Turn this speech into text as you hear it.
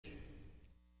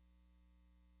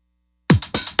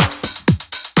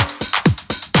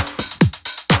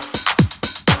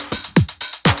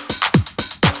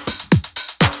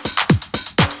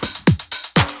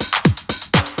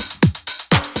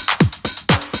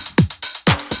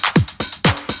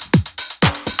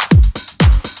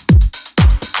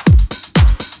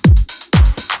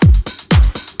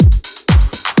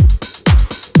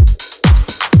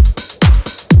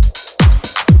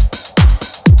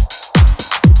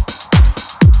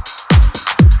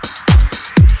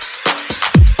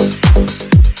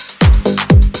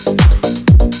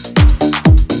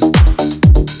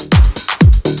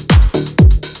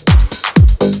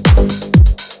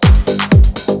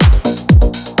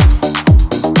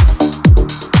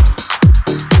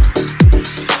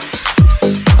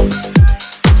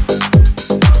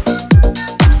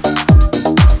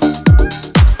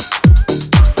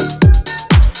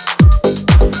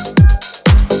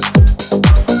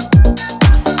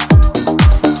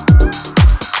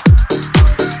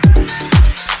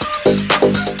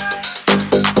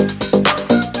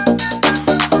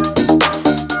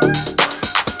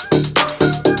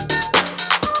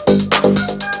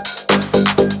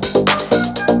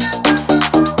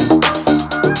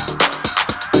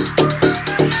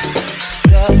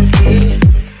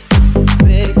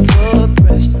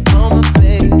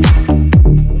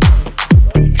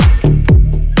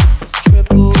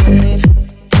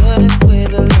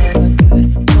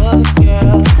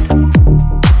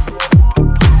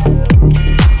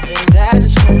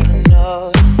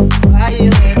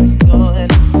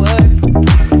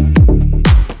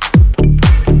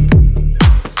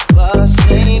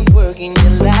working you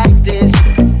like this.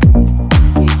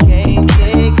 He can't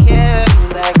take care of you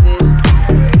like this.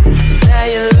 Now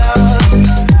you're lost,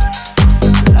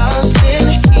 lost in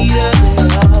the heat of it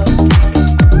all.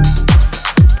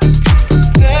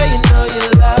 Girl, you know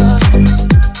you're lost,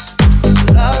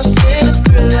 lost in the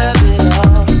thrill of it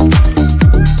all.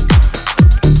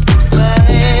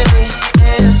 Miami,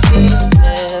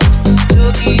 Amsterdam,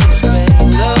 Tokyo, Spain,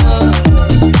 lost.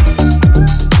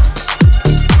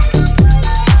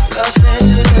 Los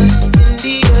Angeles,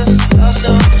 India, lost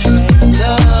on the train,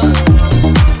 lost.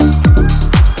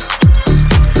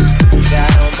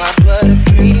 Got on my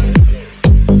buttercream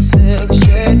silk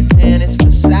shirt and it's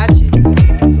Versace.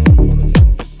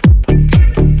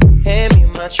 Hand me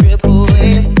my triple A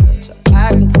so I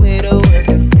can way to work.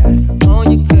 I got it on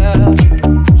you, girl.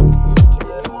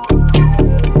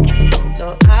 No,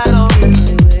 I don't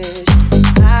really wish,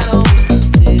 I don't wish I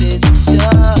did it for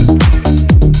sure.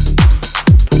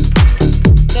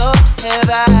 No, have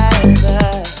I ever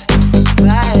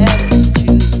let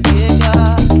you get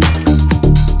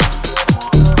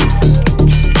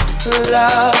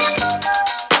lost,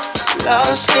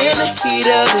 lost in the heat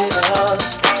of it all.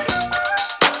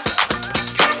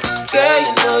 Girl,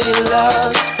 you know you're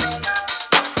lost,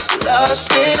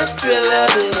 lost in the thrill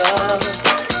of it all.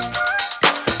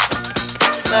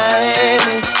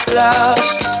 Miami,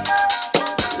 lost,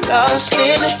 lost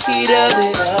in the heat of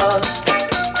it all.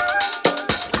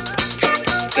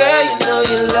 Girl, you know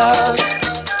you're lost,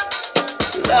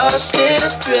 lost in the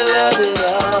thrill of it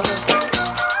all.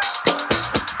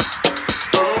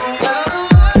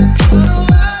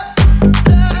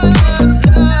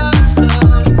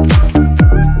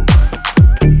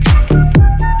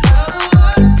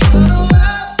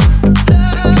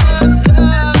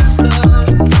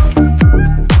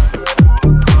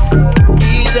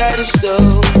 He's at the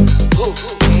stove.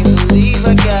 Can't believe I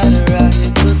got her out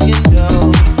here cooking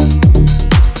dough.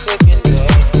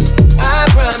 I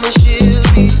promise she'll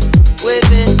be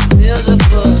whipping meals up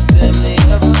for a family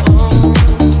of her own.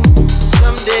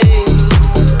 Someday,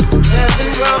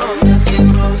 nothing wrong, nothing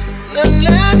wrong,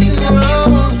 nothing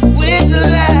wrong with the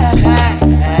life.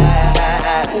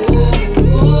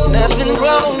 Nothing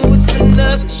wrong with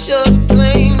another short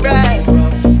plane ride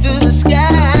through the sky.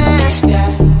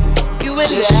 You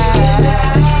and I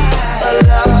are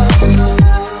lost,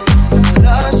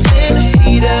 lost in the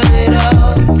heat of it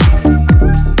all.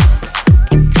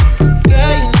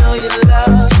 Girl, you know you're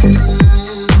lost,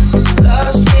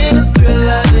 lost in the thrill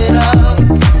of it all.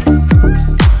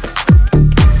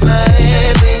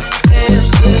 Miami,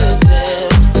 Amsterdam,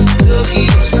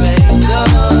 Tokyo, Spain,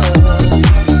 lost.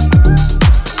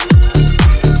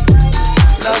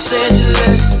 Los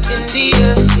Angeles, India,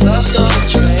 lost on the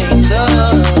train,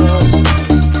 lost.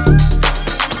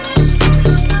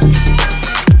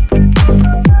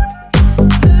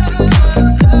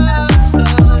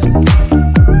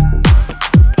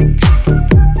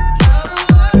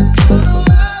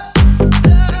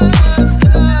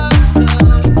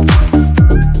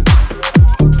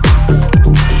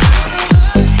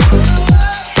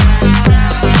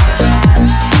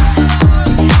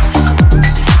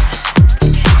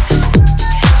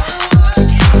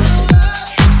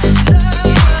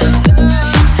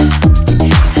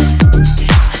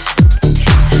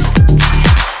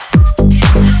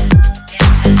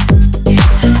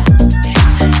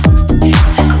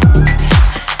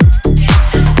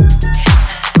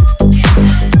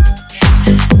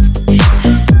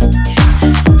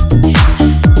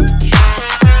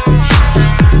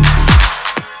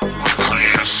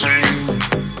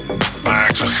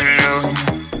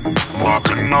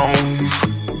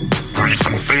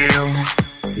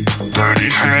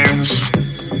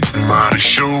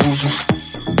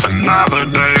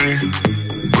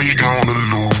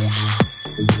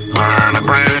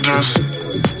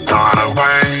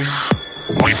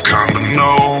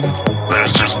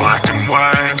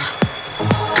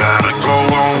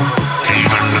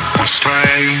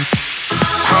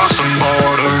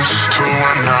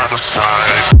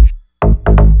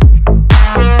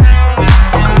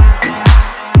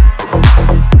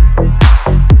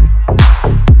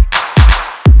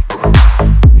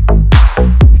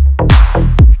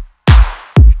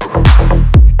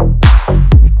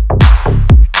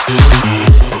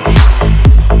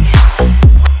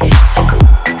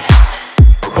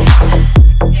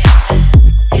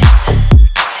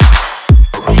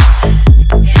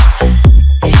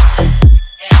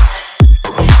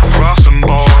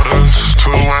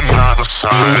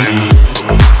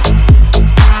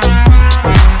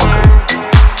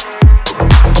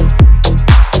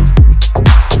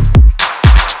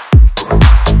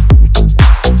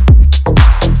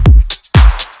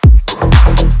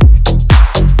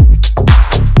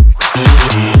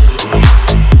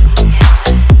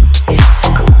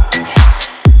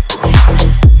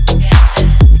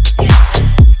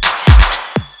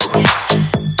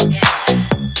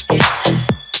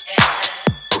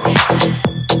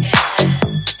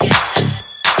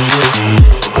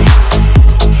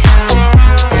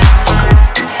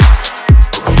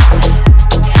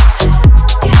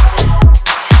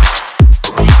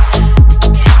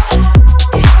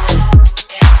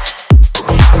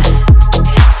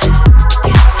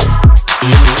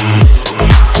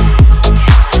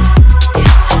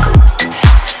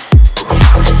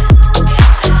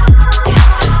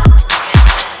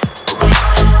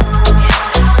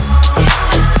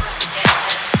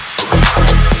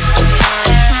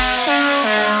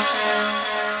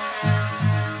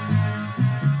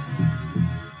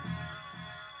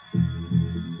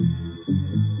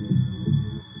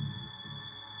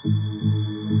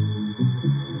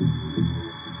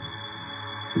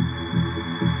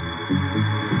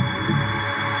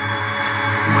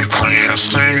 to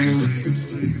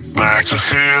stay, back to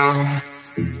hell,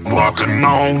 walking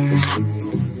on,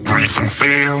 brief and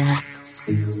feel,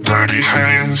 dirty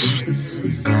hands,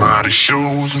 and muddy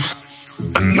shoes.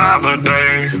 Another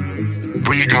day,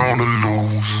 we gonna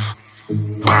lose.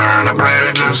 Burn the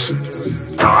bridges,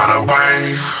 run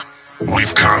away.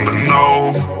 We've come to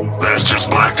know there's just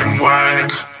black and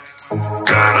white.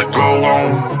 Gotta go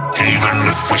on, even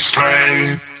if we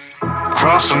stray,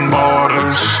 crossing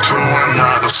borders to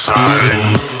another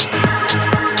side.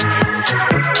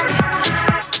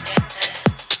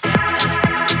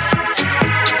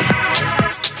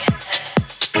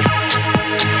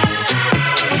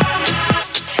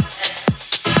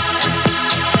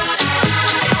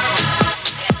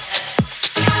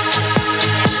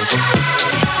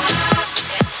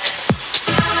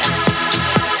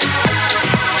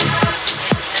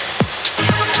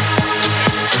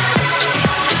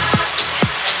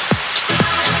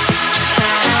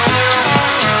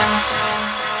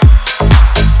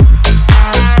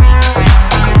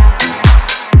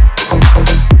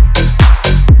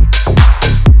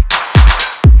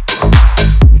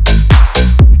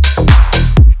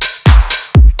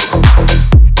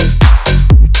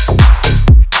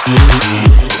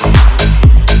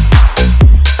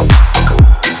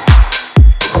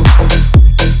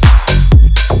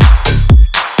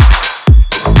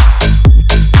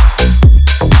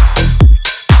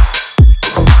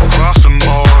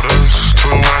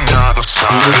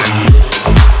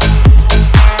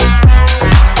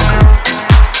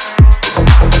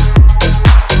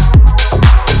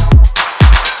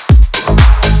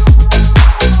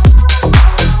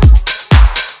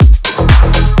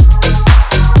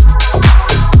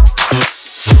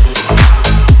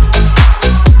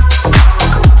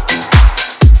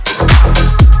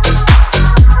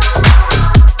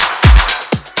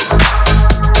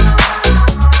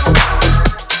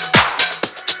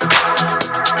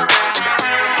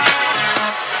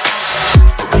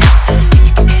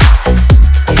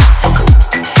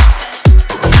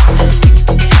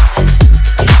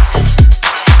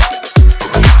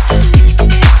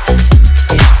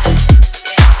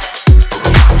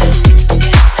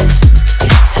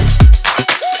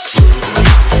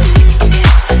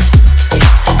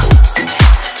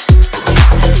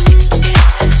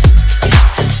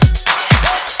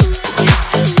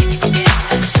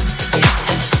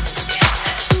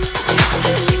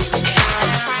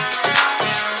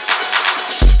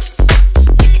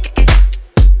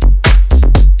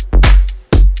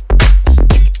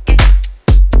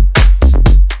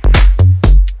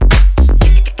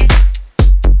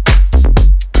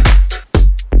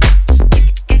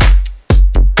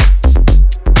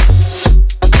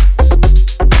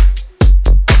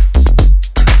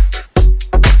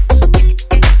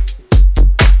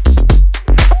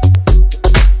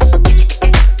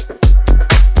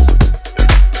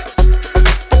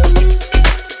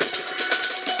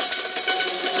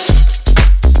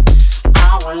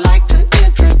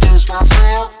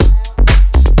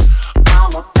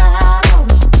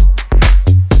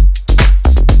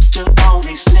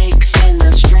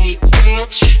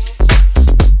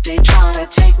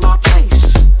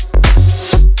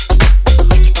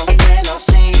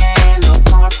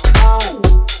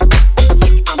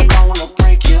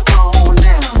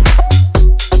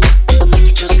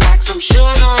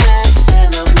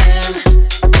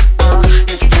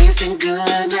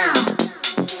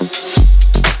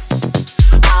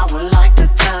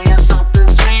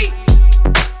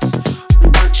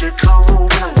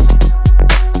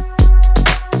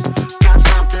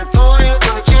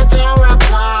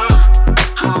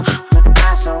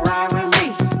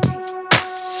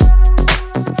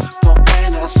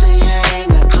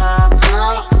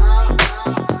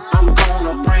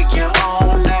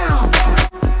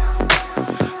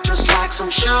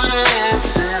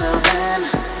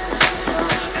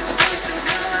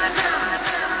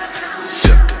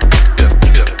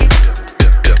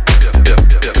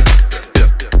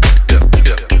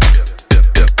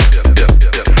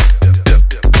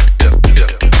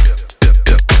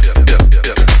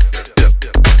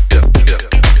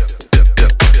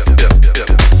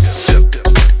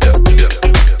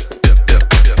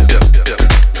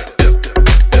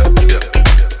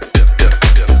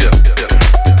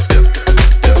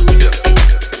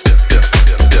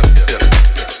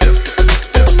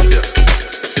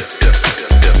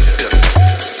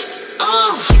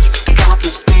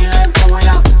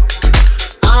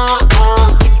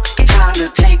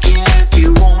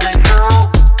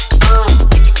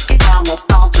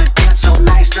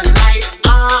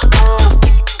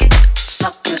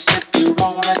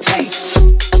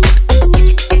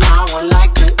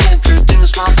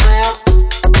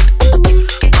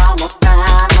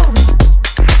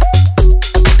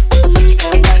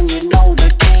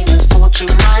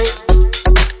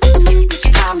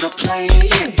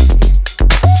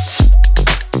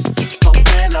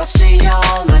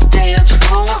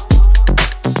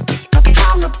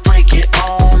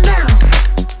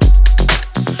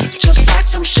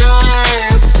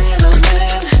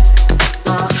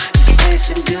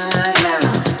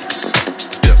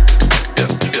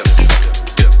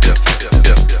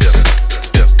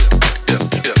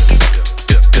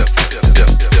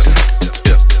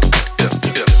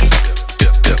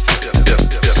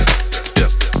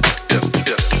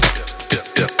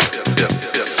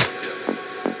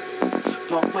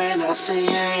 I see you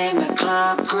in the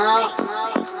club, girl,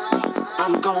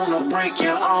 I'm gonna break you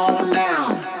all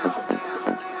down.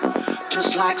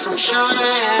 Just like some sugar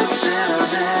and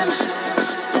cinnamon.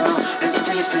 Oh, it's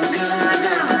tasting good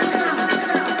now.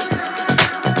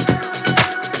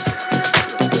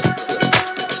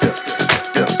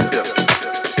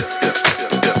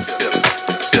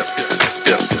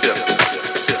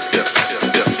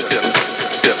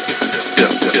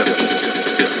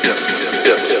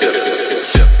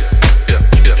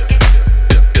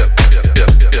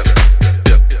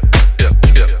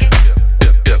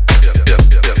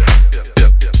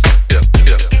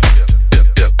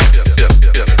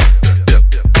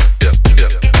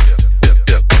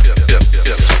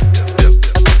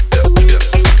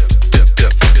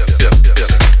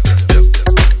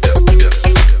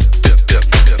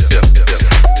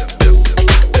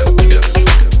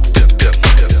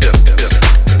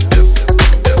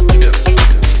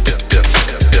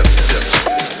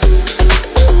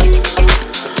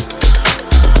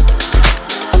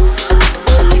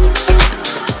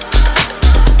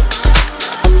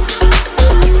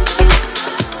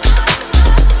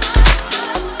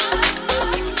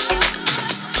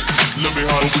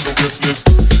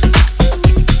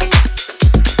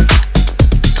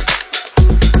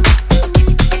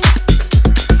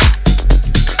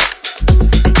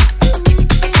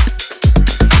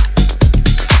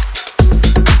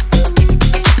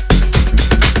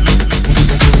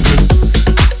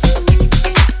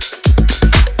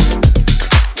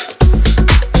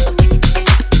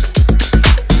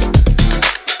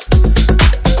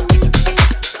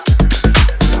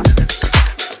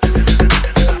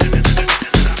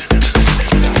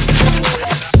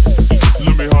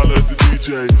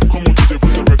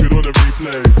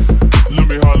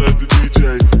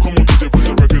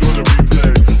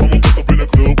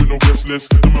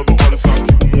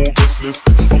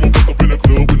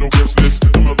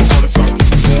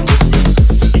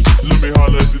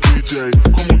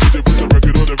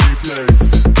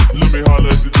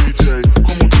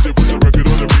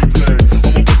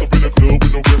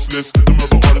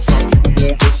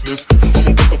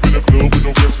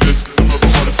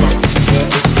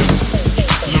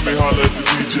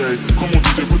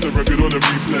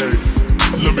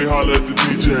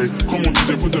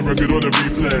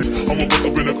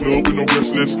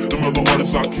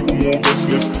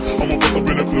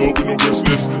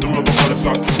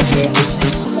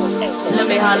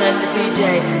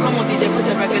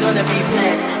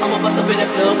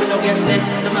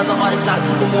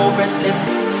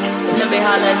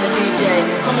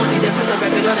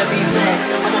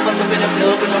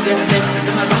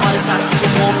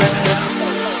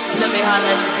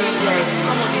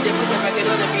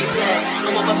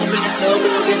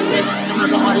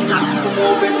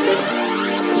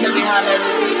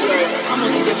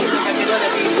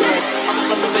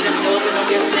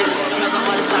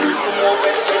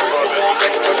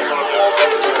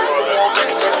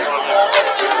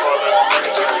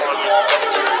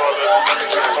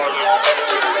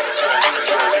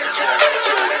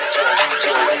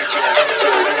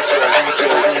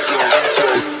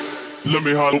 Let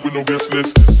me holler with no guest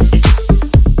list.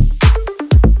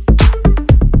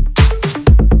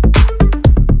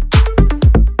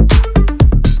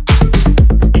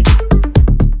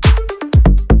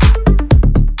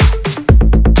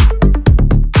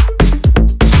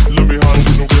 Let me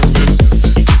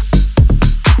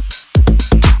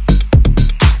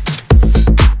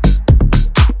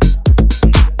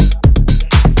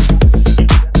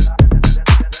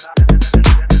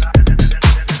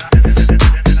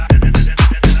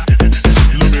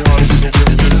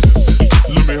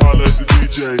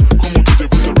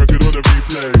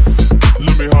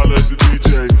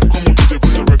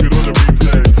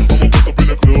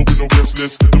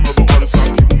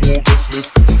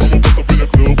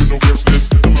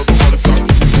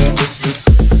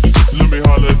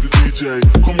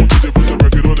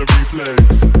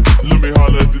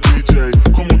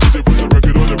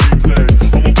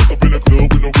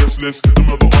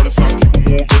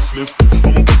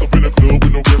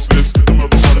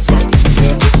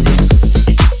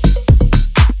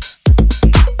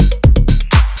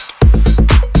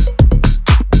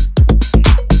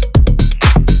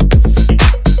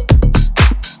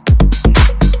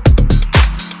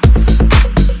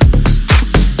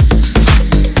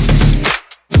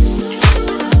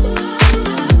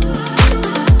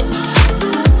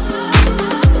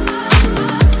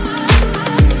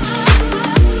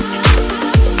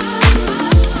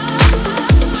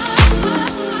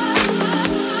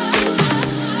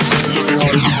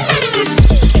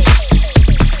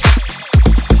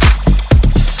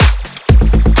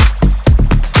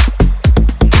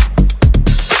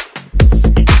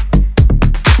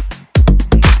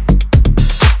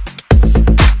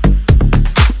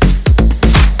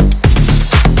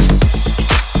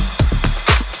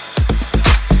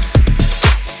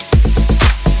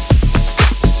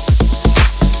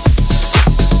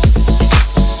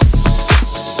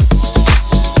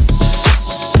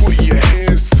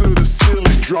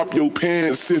drop your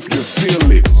pants if you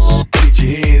feel it. Get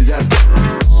your hands up.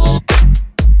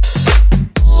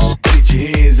 Get your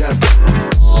hands up.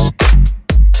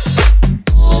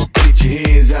 Get your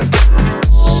hands up.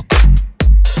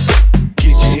 Get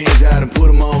your hands out and put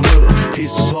them on up.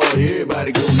 It's the party,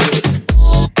 everybody go nuts.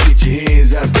 Get your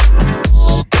hands up.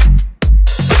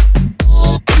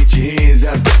 Get your hands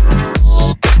up.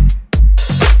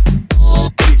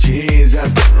 Get your hands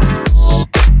up.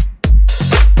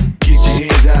 Get your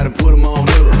hands out and put them on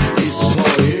up. It's the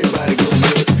party, everybody go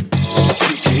nuts.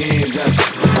 Get your hands up.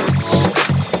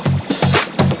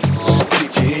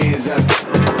 Get your hands up.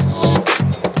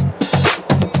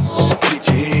 Get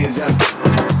your hands up.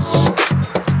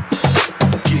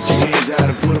 Get your hands out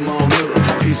and put them on up.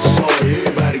 It's the party,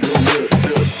 everybody go nuts.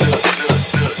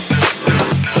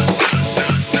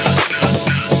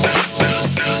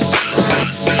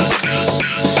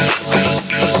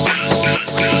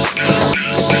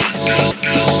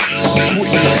 Put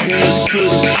your hands to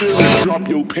the ceiling, drop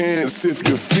your pants if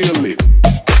you feel it.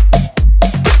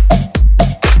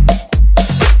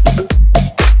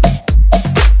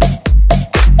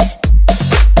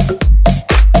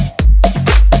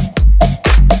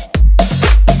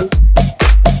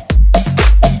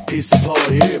 It's the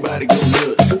party, everybody go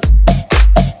nuts.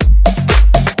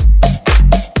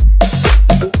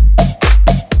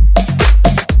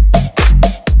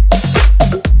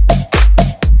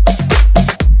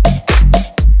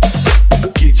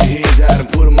 Get your hands out and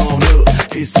put them on up.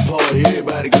 It's the party,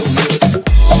 everybody go nuts.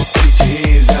 Get your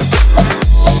hands up.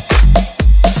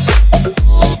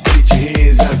 Get your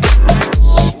hands up.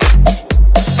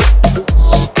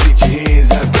 Get your hands up. Get your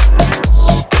hands up.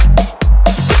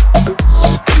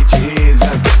 Get your hands up. Get your hands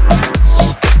up.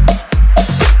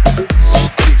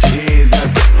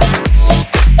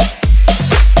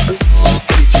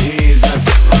 Get your hands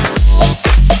up.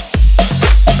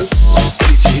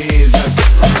 Get your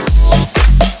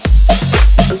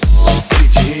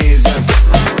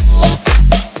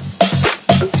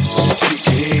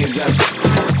hands up. Get your hands up.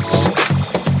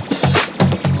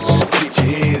 Get your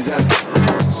hands up.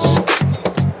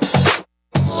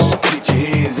 Get your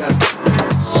hands up.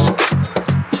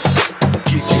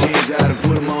 Get your hands out and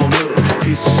put them on up.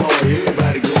 It's the party,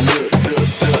 everybody go nuts.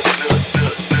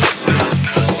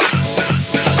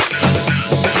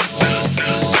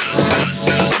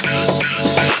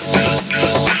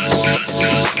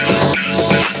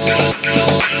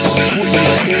 Put your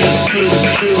hands to the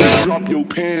ceiling, drop your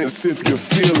pants if you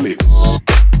feel it.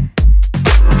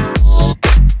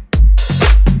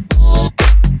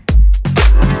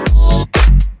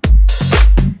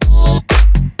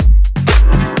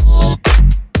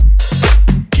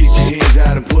 Get your hands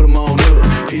out and put them on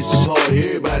up. It's the party,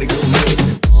 everybody go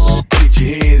nuts. Get your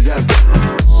hands up.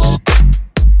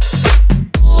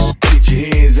 Get your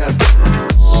hands up.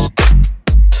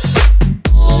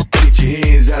 Get your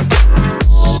hands up.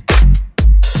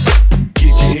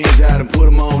 Get your hands out and put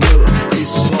them on up.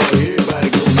 It's the party,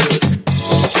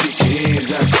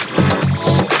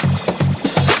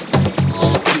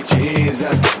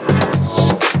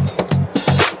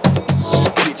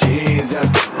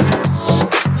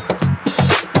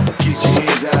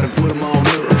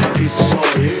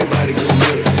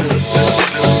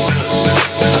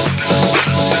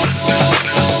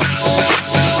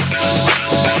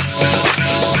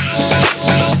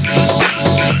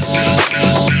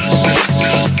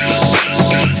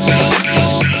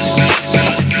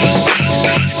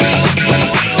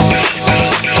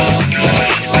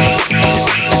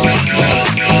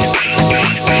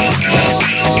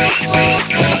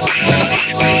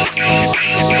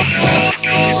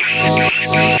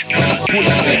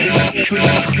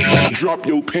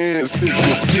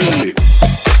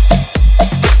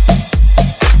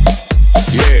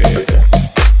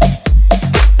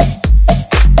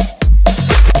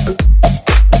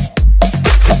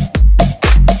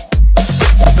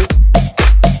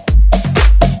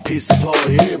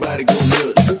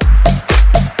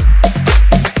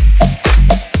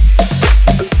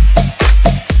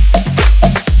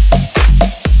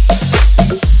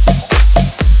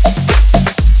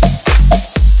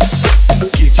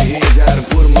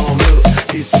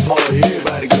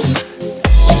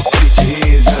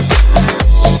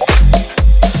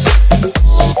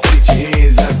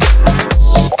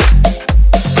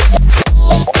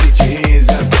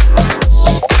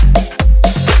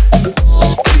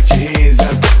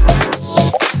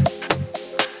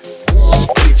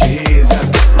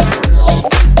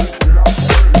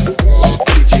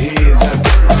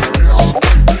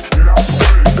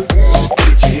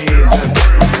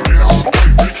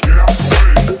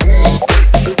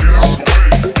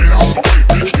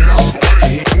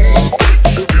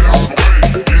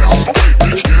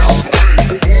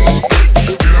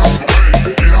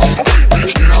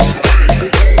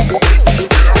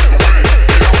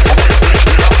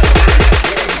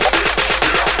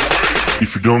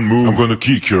 If you don't move, I'm gonna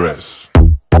kick your ass.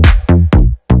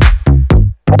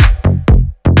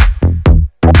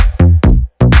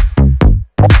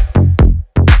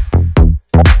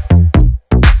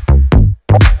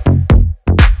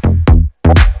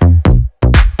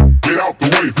 Get out the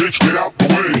way, bitch, get out the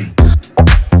way.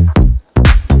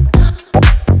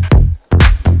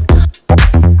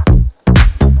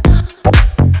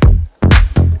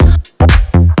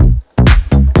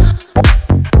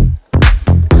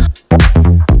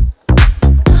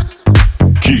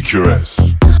 Kick your ass.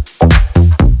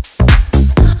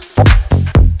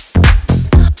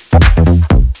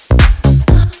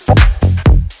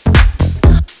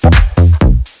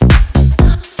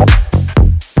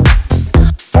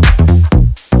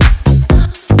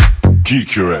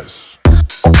 Kick your ass.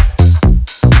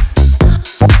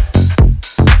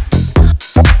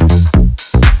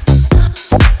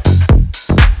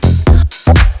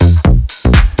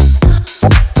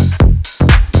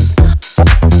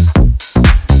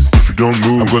 Don't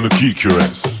move, I'm gonna kick your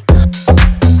ass.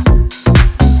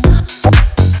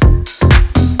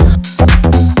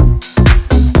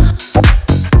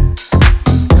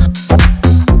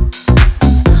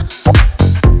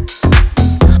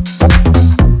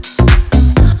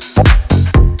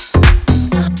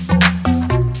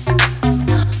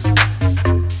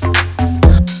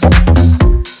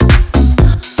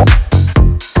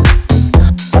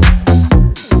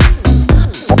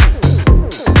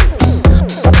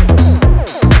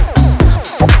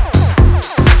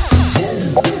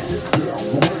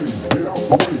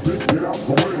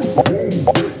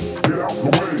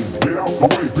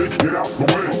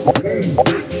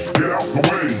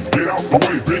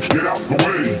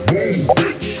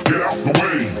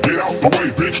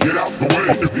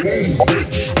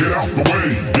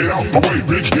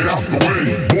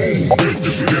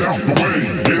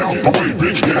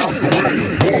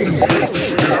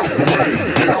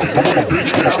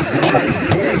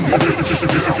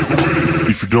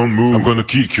 If you don't move, I'm gonna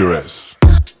kick your ass.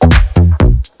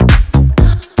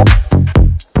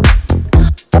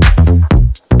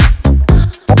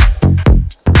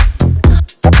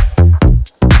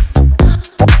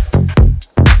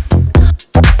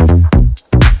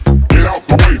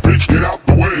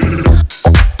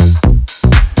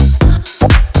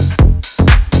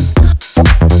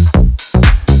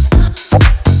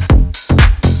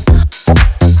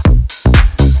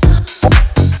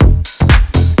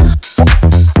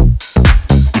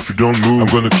 Don't move, I'm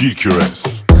gonna kick your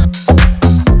ass.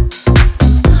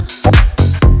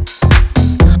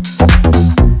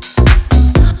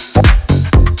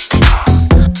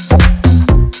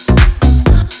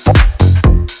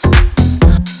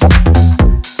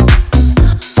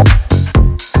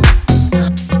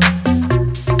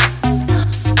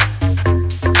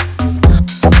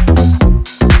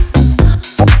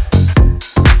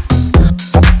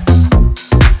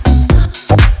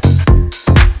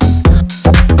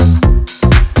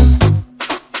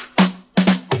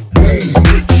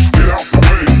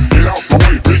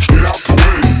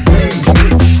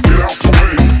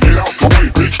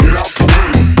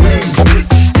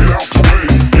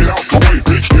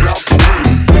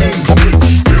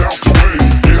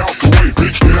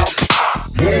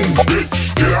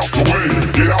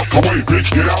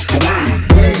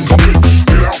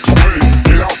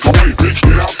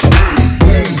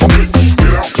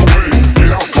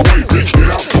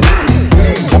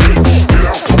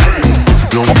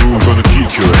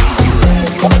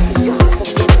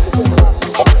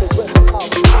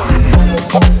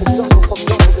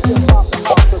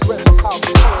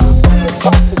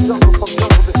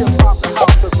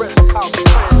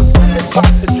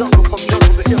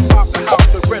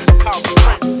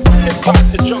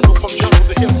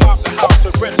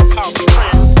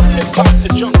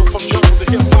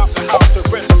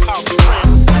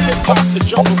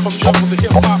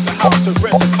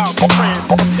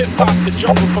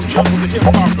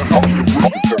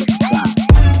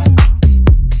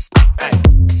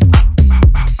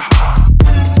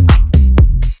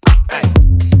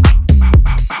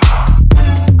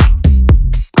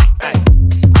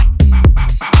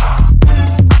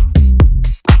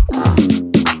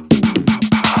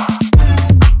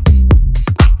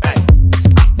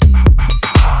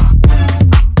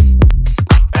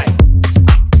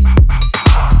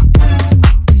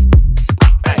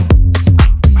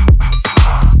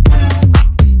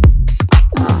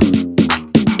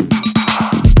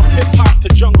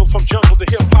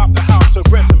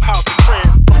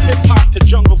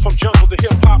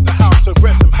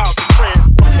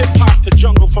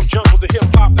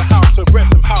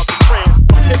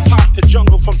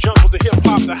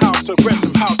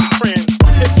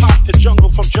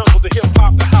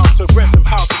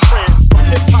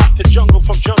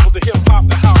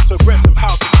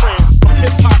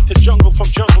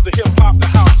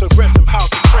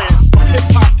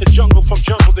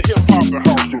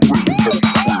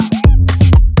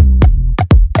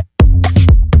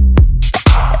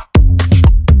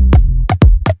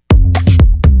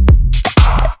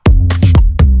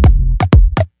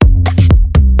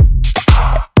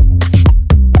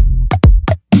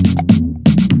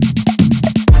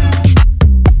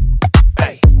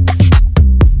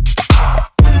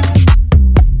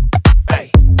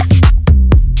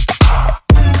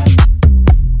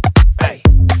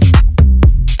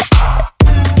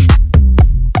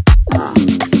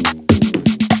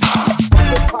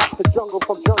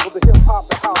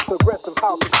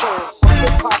 house to trance. From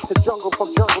hip hop to jungle,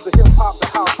 from jungle to hip hop to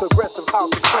house to aggressive house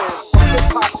to trance. From hip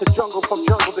hop to jungle, from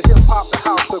jungle to hip hop to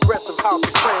house to aggressive house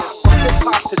to trance. From hip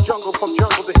hop to jungle, from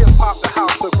jungle to hip hop to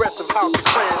house to aggressive house to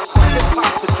trance. From hip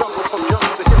hop to jungle, from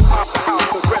jungle to hip hop to house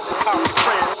to aggressive house to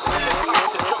trance. Hip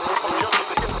hop to jungle, from jungle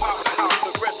to hip hop to house to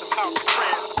aggressive house to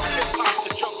trance. Hip hop to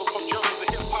jungle, from jungle to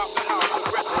hip hop to house to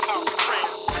aggressive house to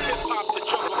trance. Hip hop to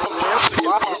jungle, from jungle to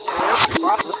hip hop to house to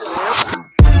aggressive.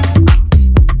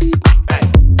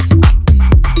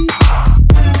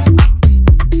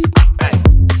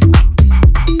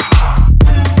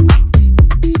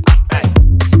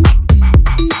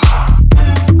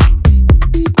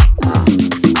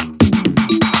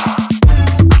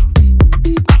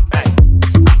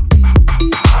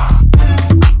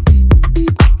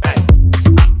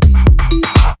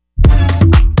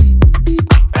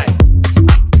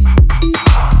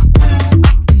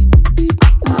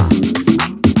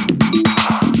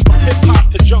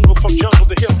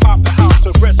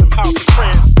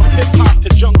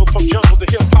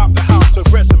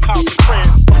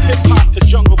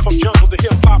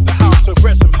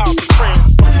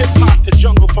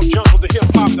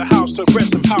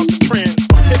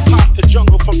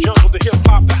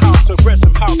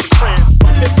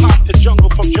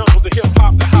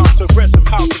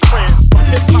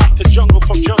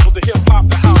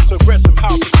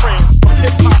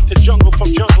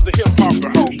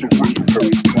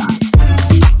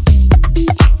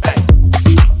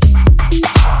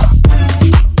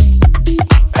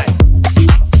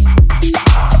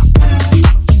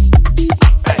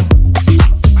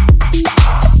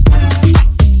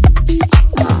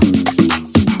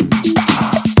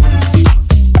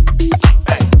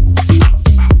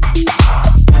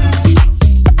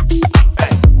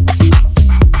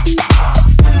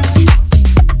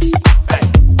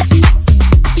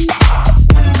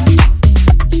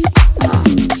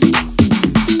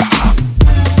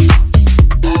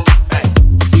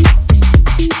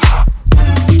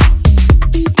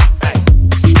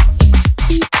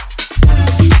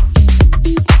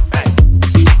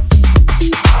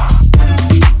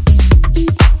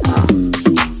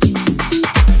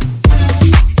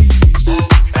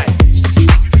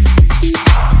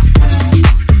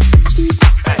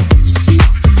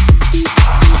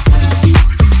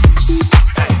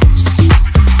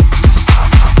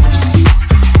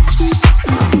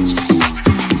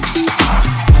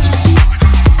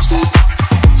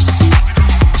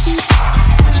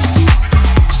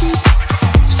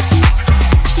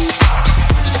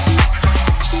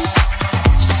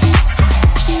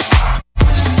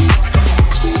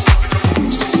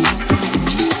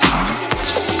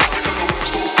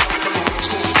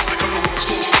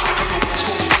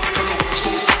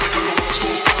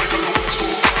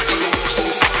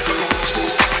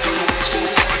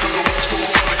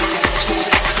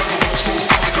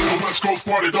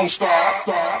 Don't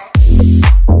stop.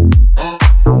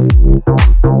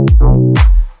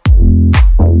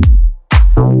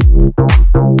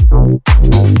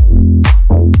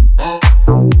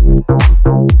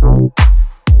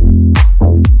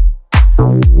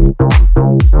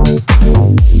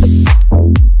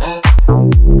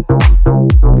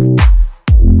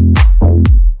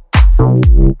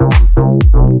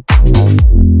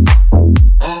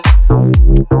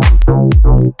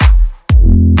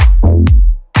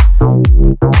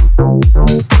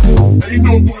 Ain't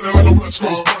no party like a West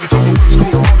Coast party, 'cause the West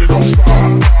Coast party don't stop.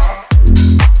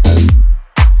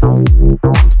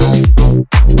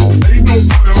 Ain't no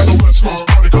party like a West Coast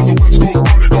party, 'cause the West Coast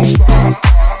party don't stop.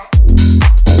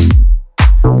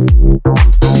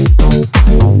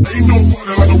 Ain't no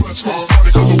party like a West Coast party,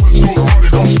 'cause the West Coast party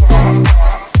don't stop.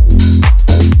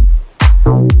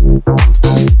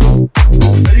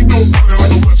 Ain't no party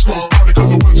like a West Coast party, 'cause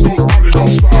the West Coast party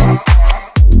don't stop.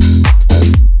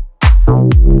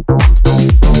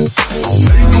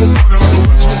 Ain't no party like a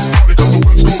West Coast party, 'cause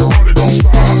the West Coast party don't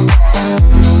stop.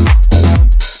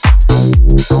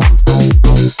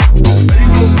 Ain't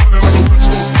no party like a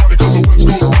West Coast party, 'cause the West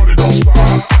Coast party don't stop.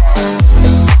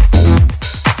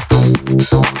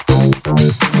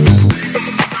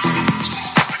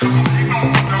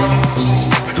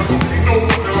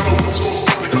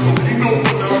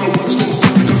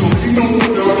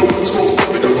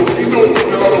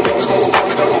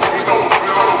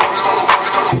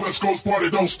 West Coast party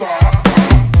don't stop.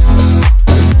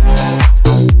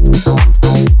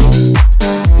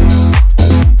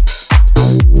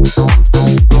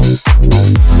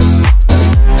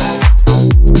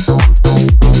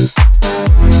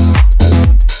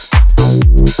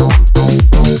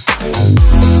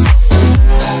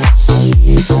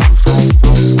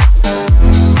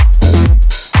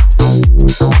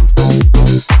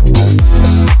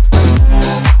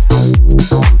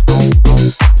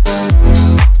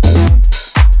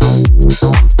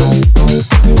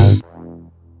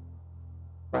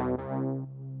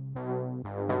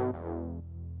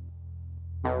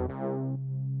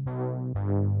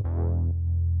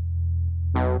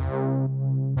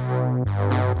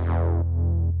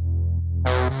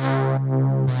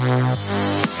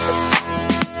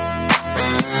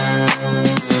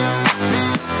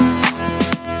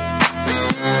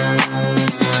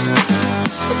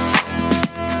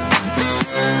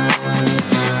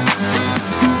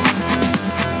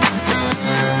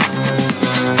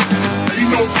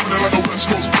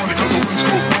 West Coast party, cause the West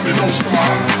Coast party don't stop.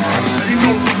 Ain't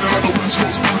no party like a West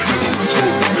Coast party, cause the West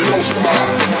Coast party don't stop.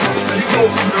 Ain't no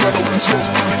party like a West Coast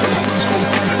party, cause the West Coast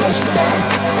party don't stop.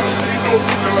 Ain't no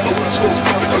party like a West Coast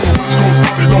party,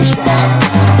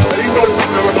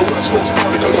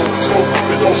 cause the West Coast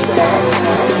party don't stop.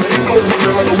 Ain't no party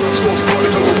like a West Coast party,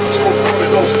 cause the West Coast party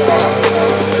don't stop.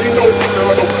 Ain't no party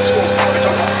like a West Coast party,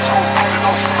 cause the West Coast party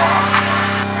don't stop.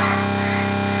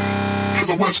 Ain't no party like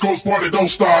a West Coast party, cause the West Coast party don't stop. Cause the West Coast party don't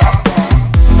stop.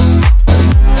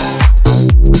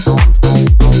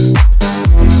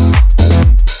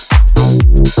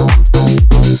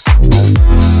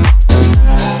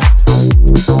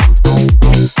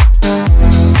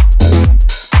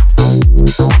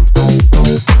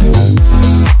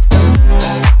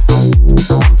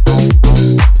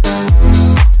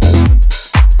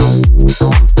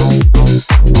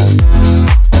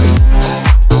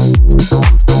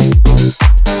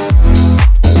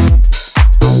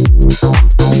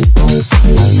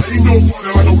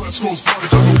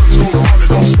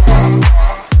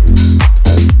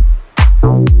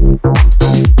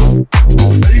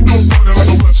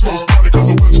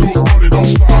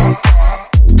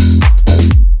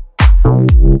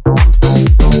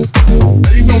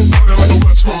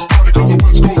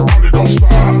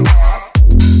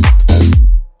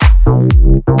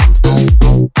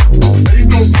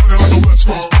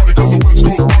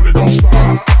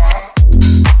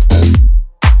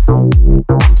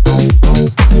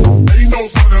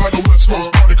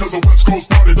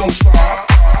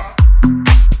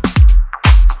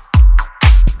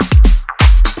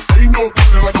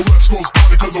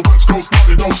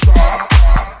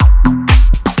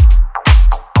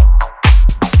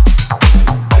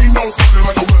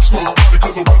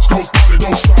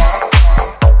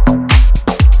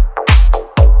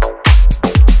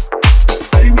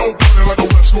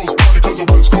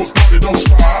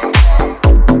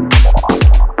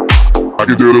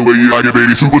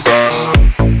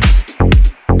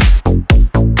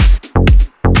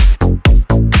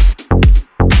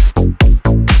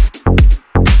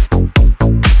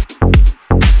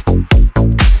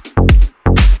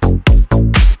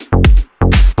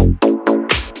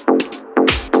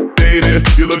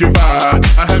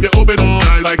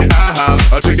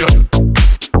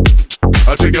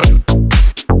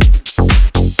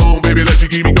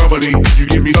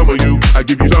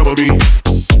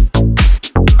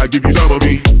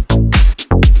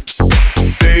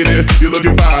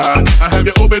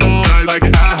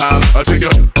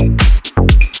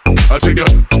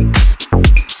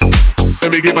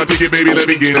 Baby, let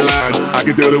me get in line. I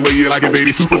can tell the way you like it,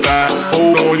 baby, super size.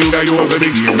 Hold on, you got yours, let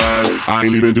me get mine. I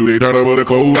ain't leaving till they turn over the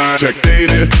clothesline. Check,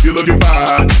 lady, you're looking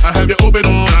fine. I have you open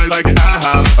all night like it,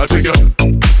 I'll take you.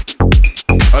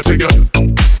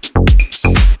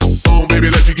 Oh, baby,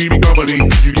 let you keep me company.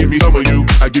 You give me some of you,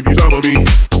 I give you some of me.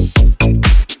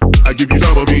 I give you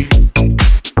some of me.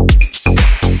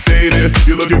 Lady,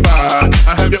 you're looking fine.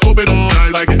 I have you open all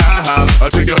night like it, I'll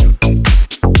take you.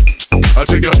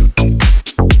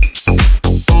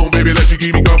 Baby, let you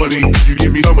keep me company. You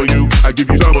give me some of you, I give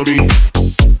you some of me.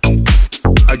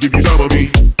 I give you some of me.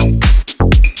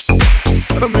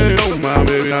 I mean, oh my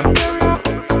baby,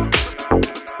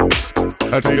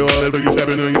 I tell you all that, so you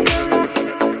stepping on you.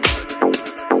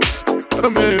 I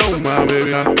mean, oh my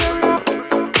baby,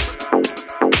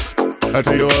 I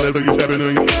tell you all that, so you stepping on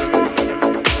you.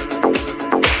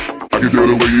 I can tell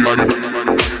the way you like it.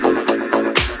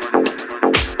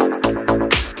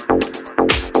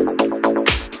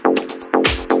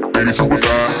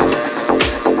 Superstar.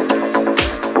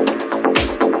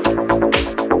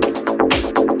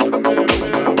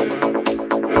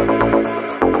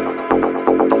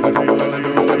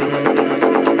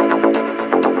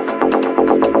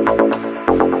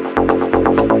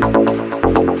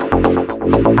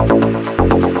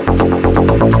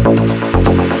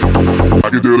 I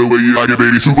can tell the way you like it,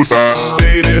 baby, superstar.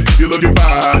 Lady, you're looking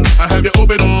fine. I have you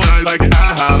open all night like it,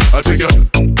 I'll take you.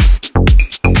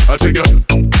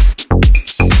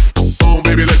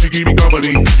 Baby, let you keep me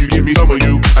company. You give me some of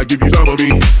you, I give you some of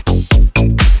me.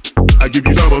 I give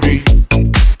you some of me.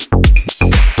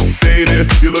 Lady,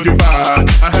 you're looking fine.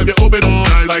 I have you open all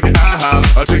night like it,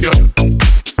 I'll take you.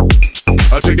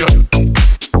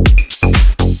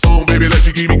 Oh, baby, let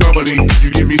you keep me company.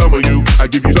 You give me some of you, I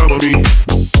give you some of me.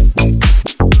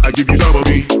 I give you some of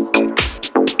me.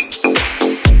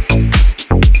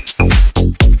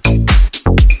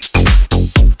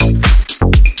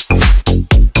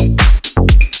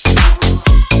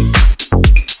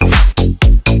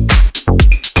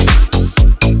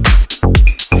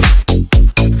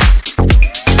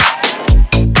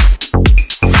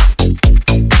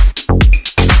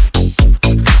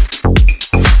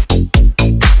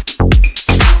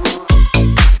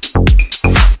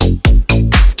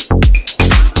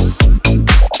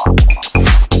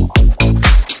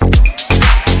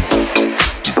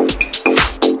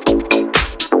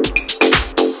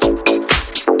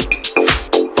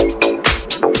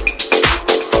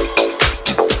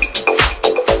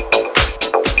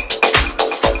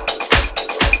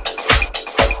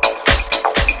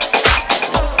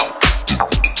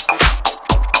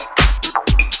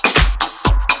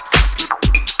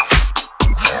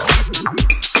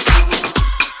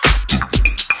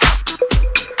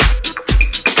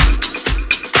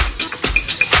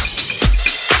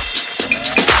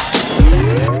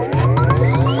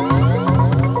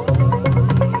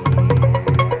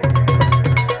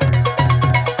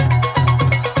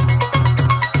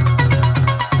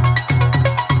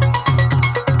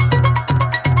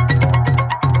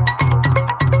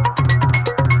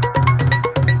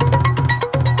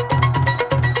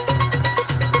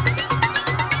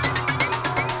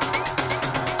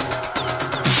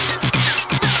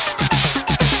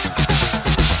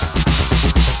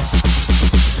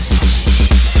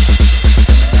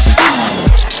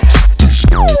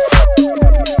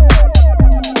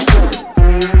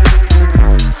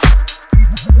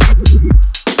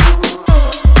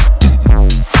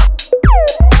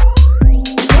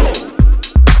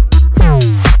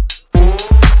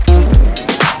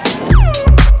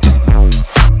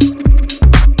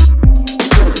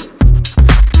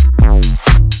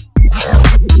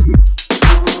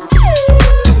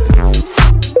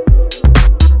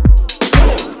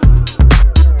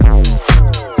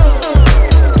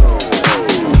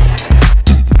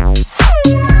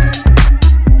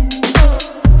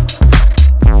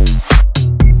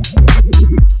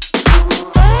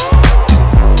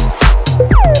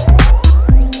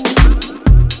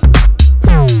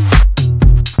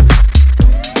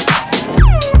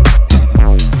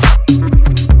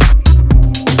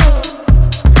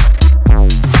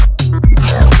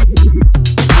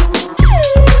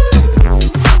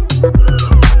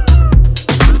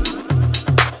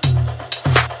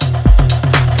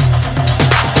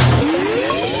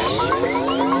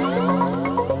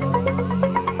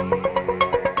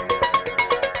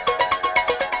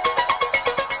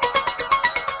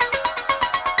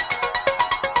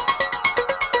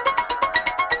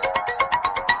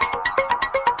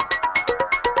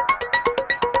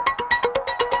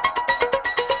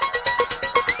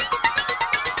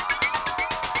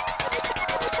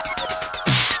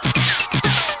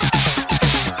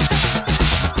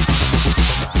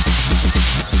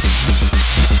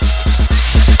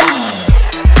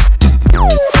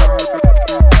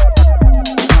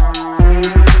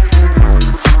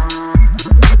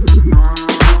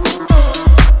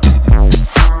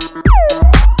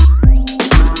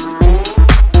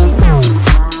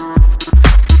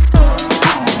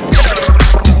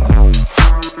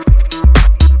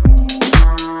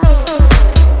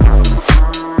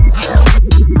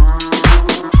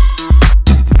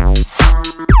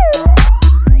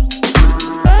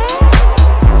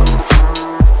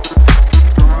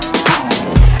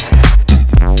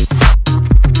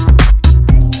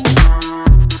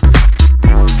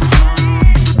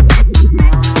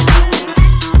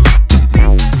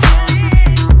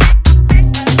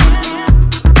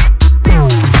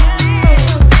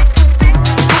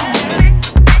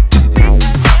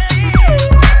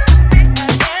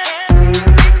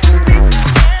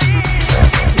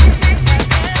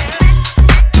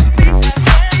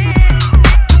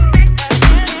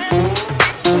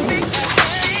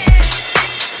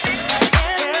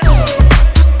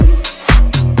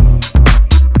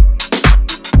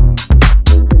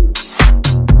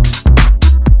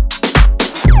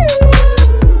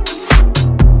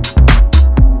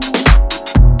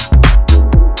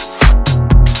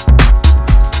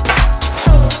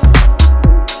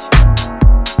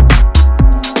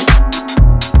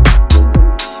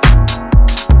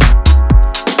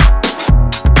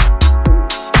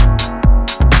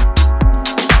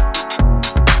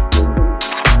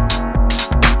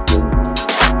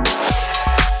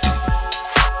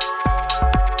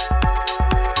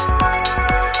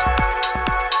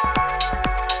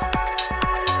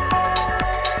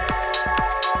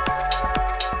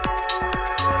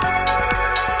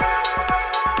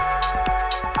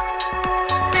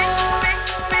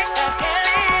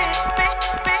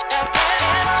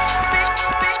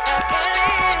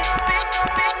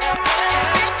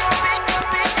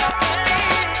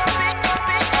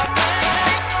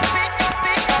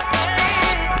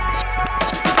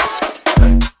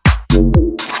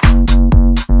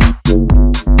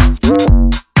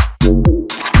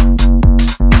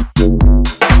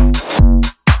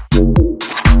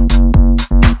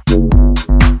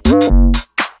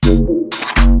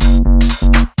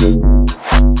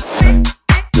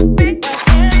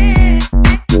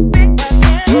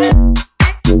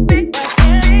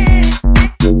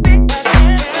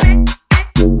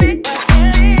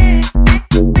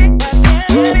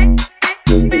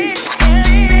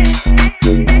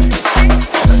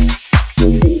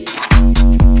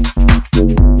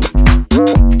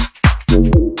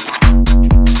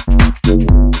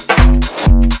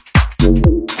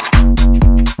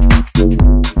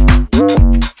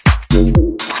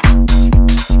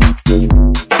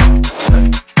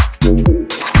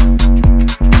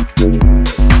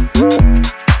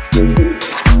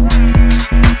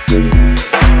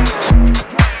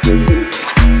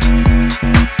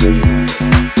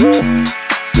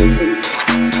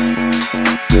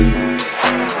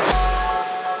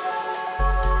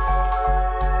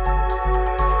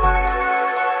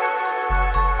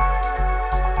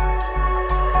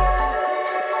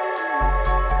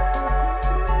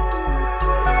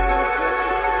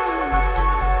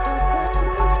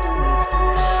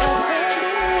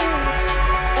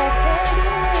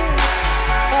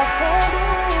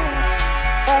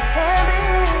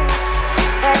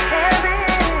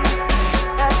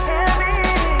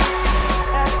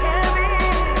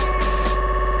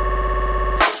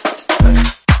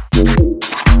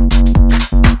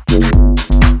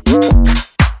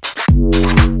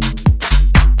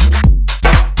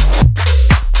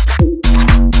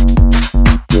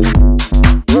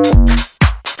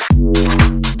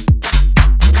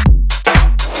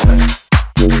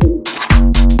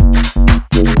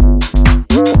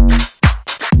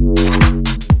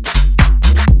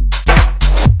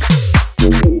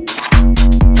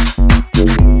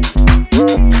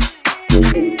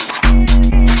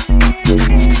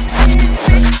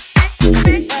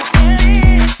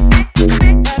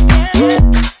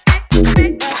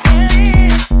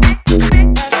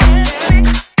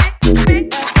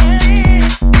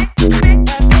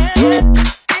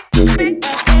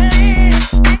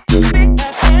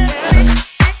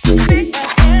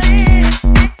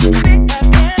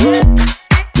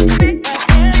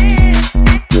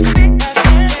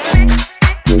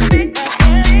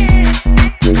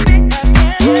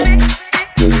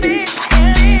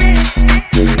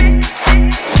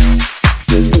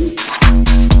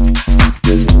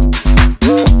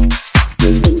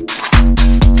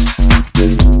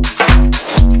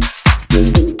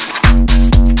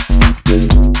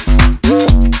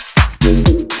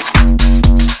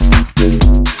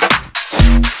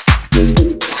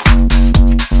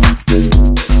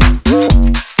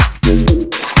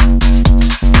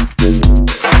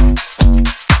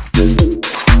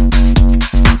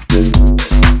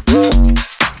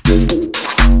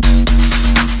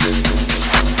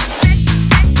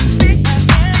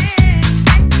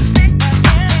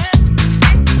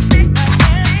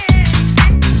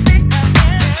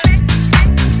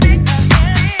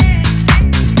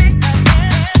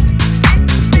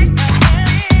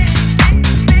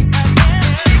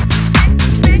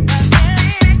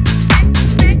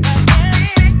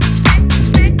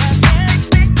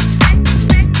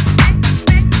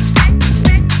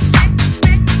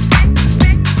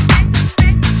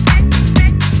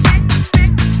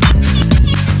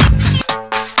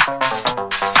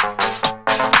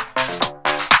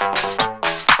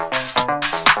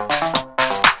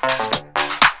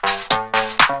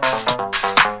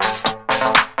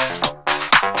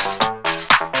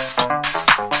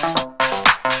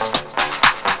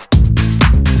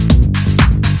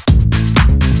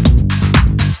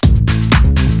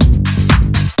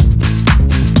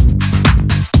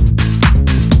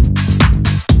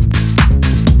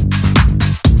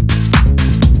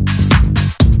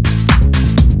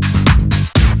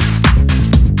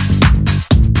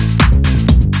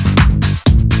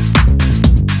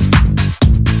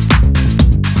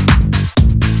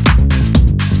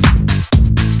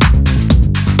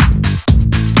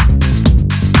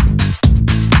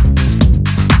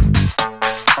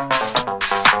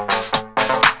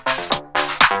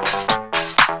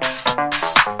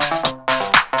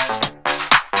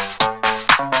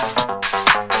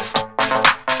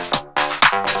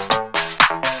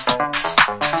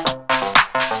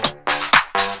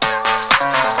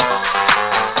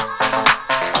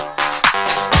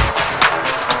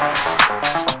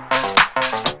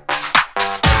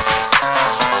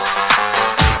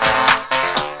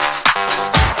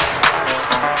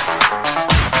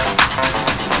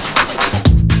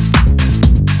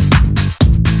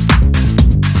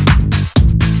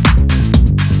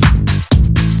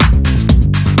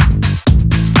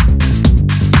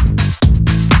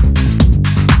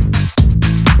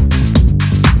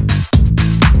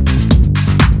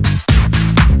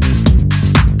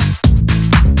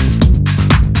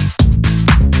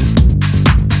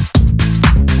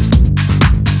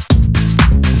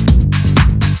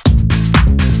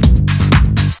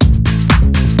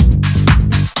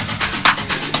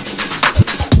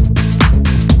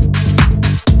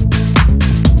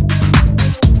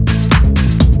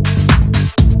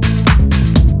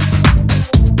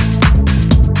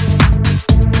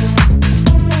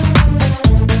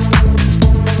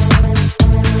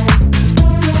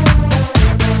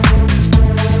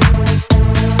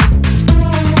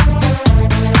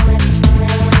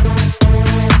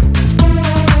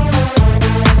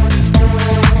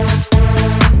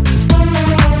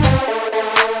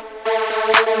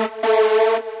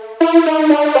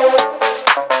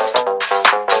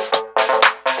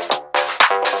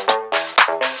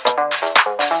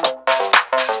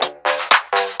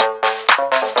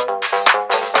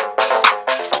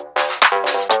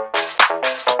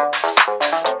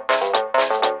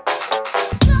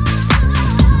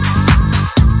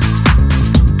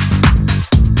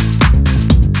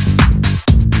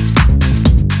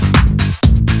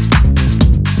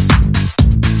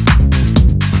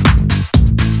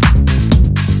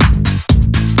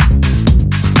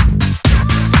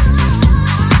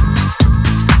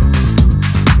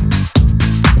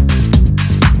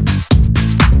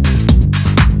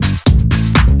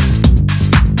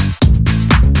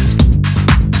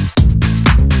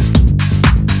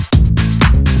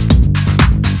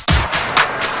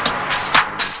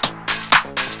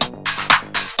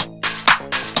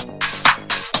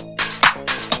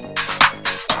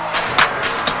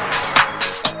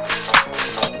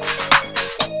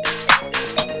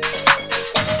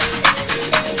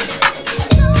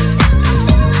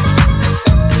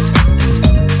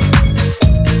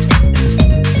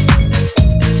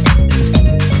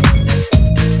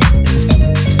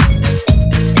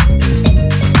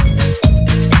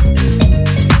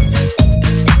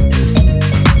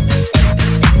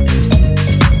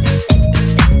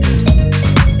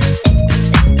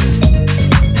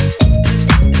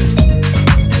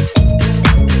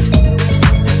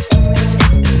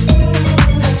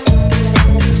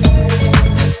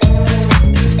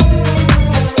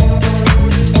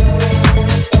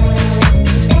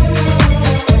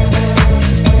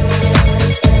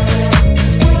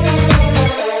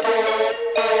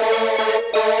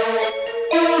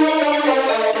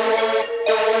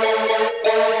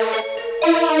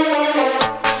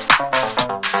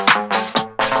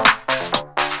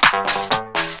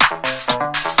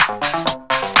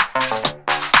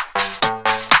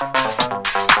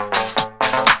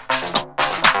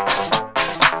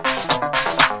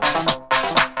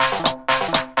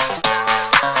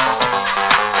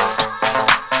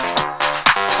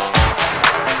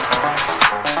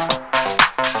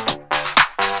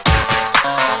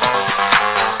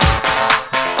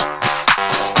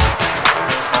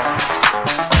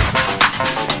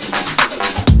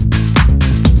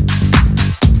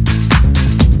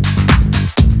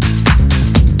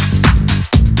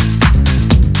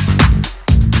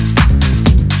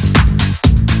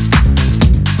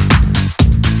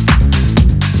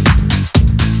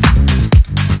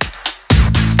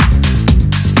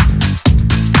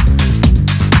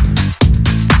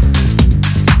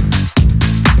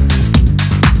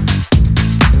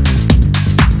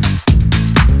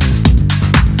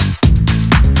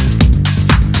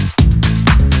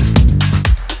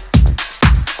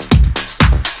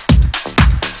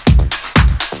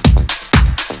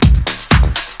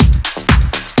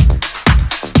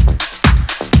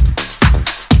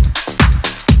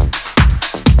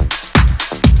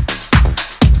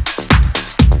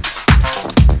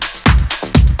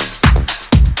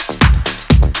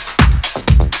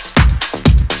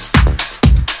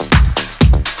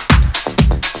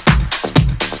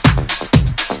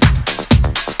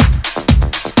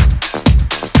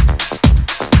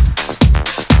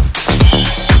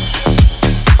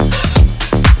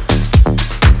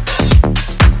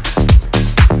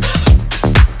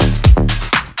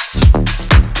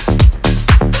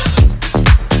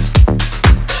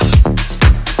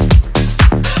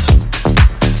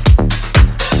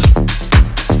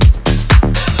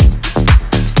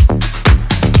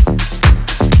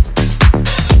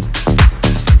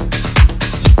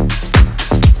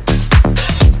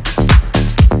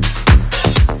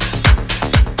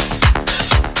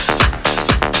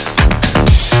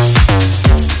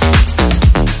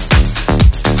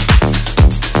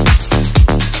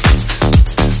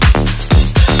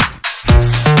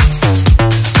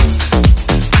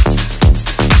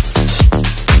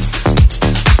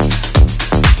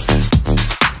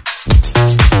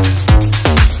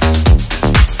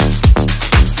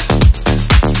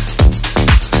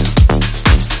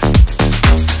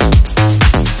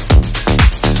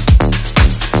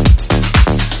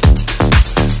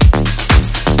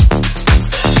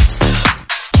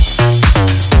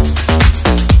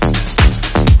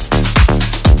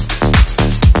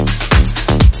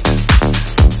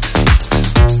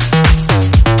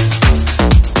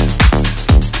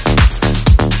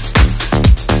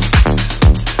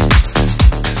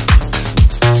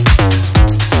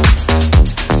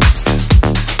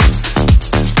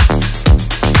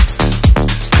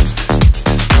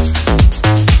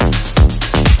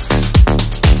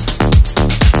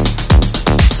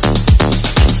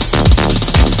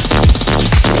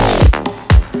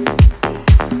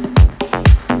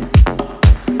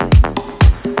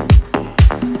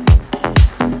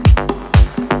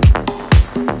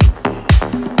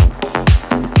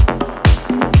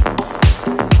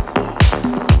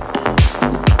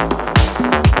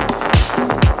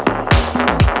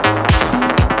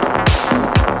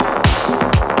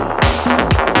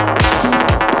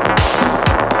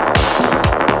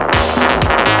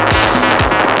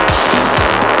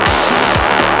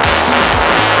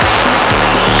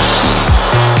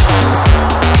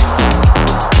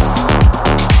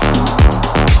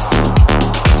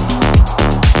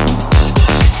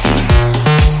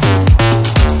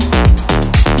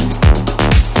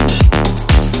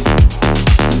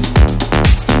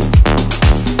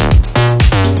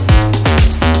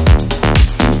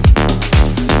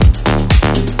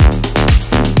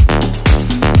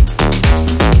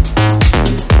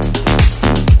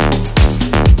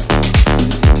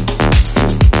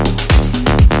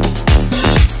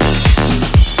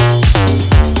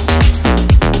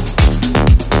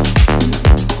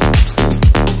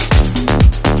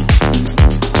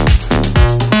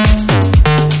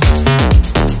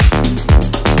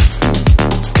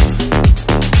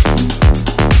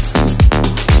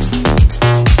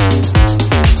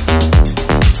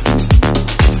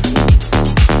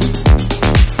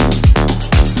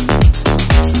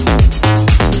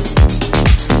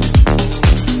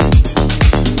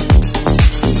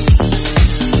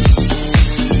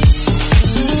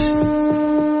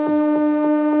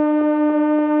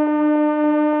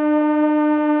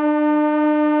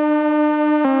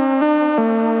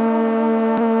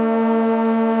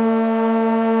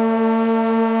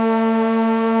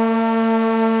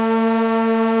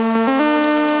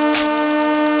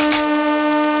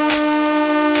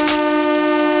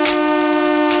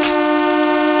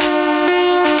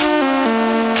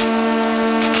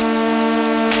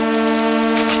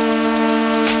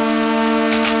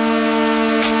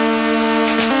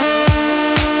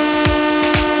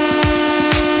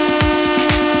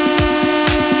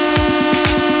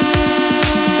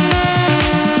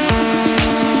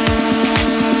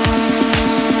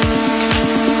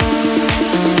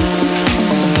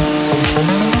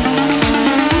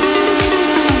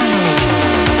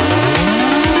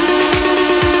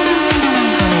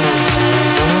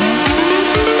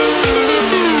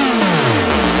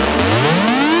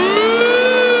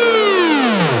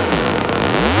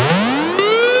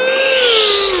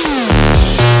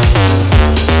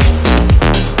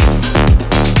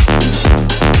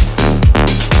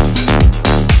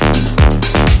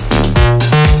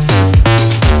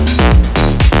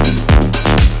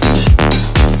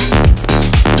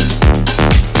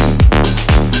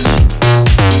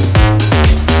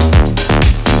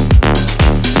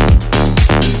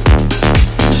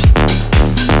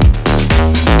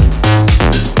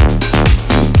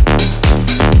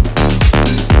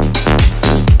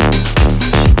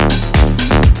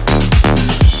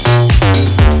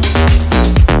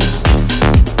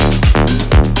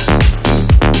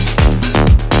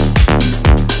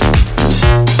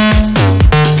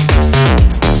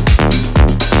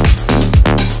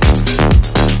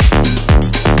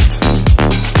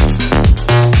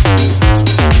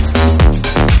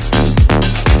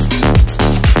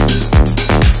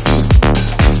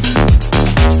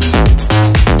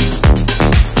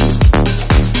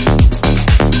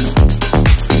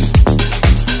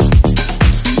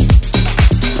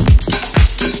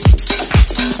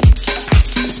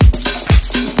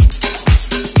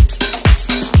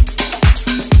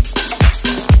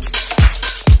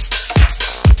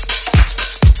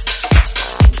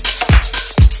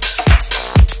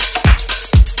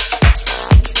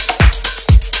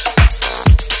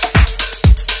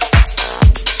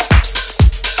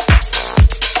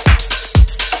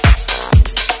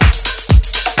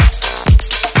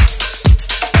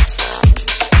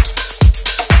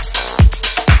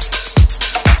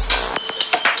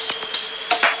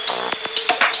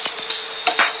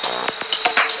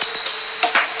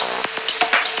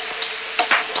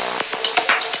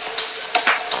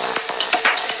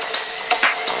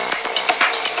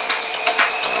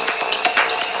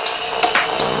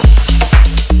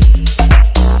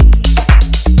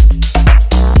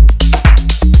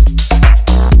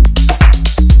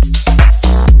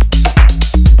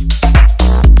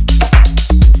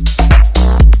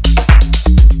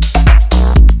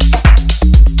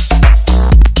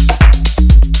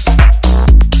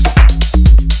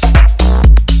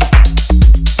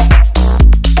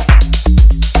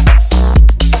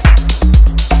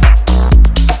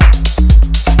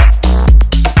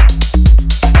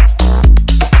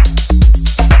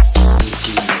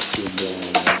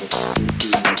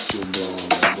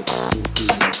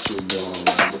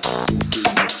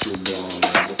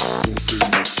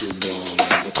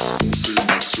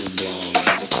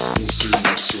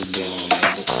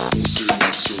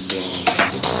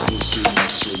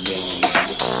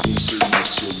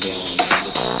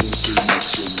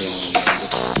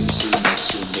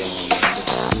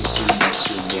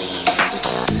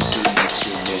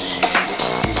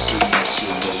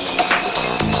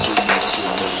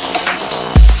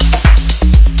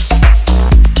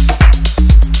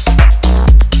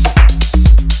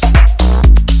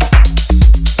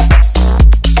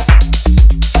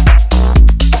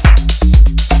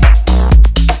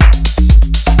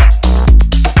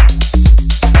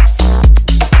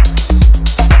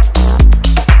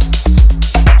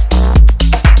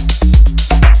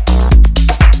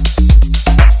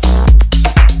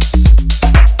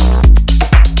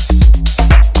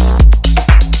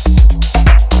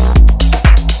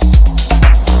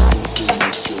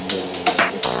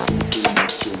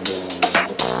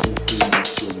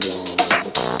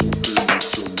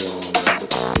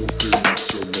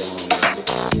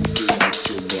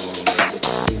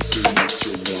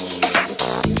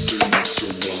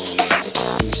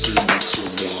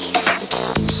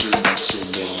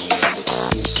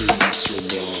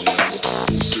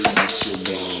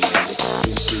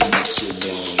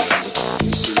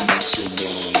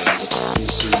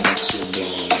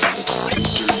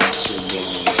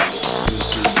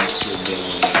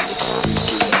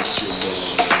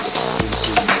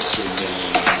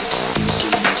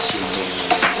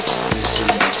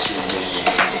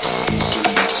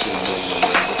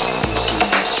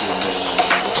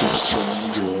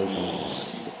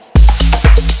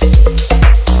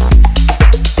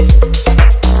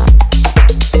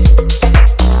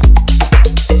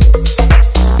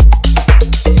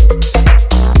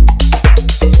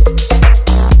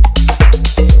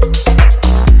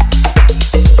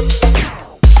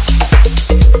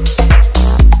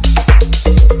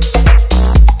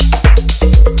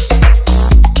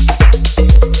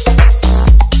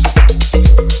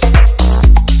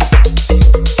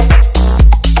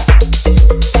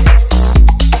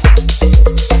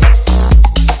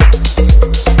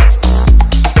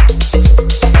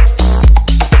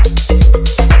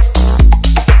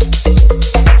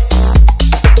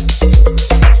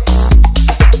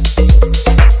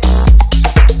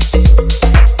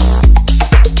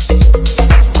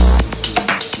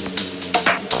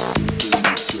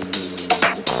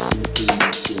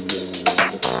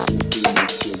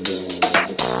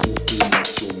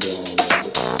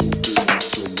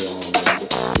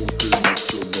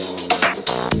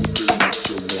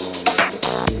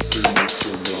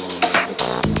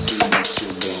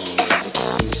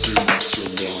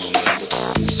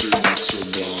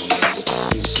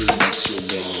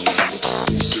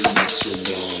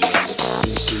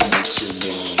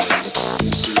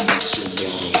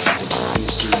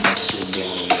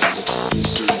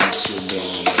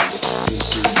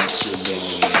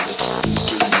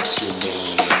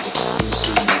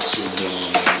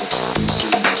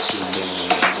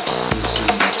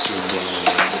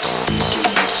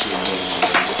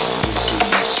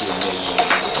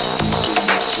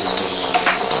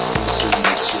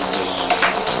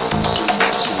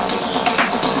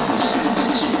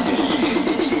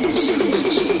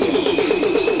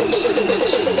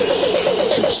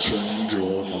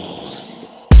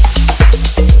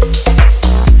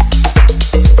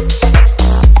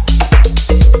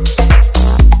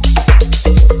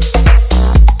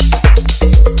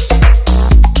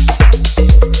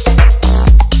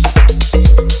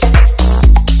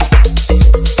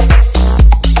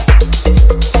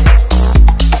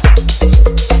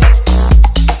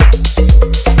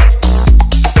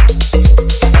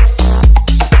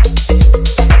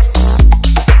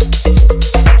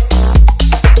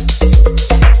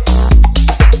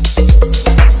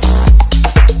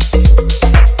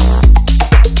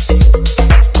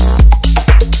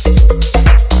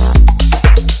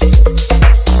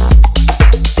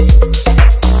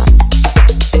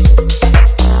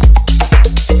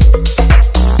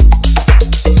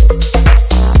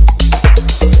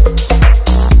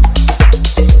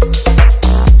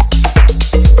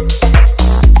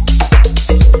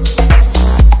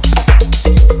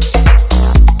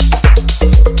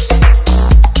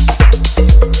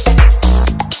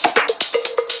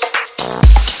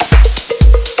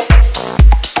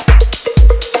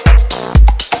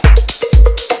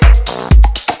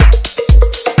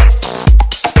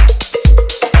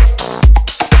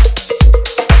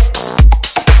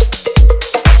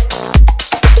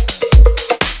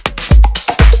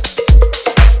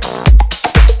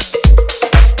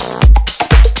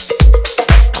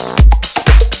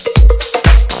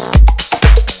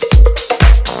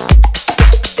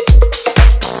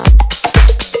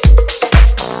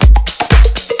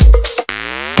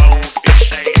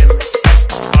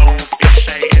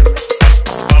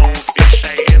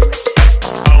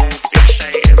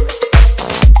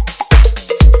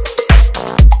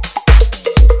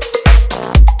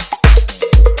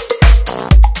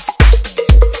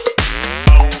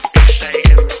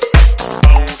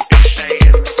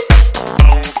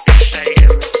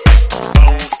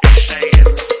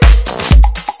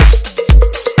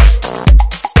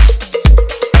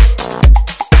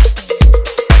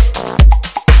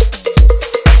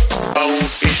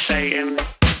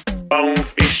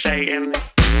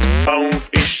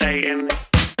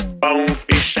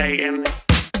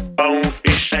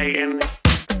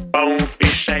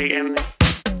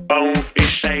 be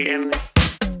shaking,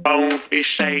 bones be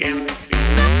shaking.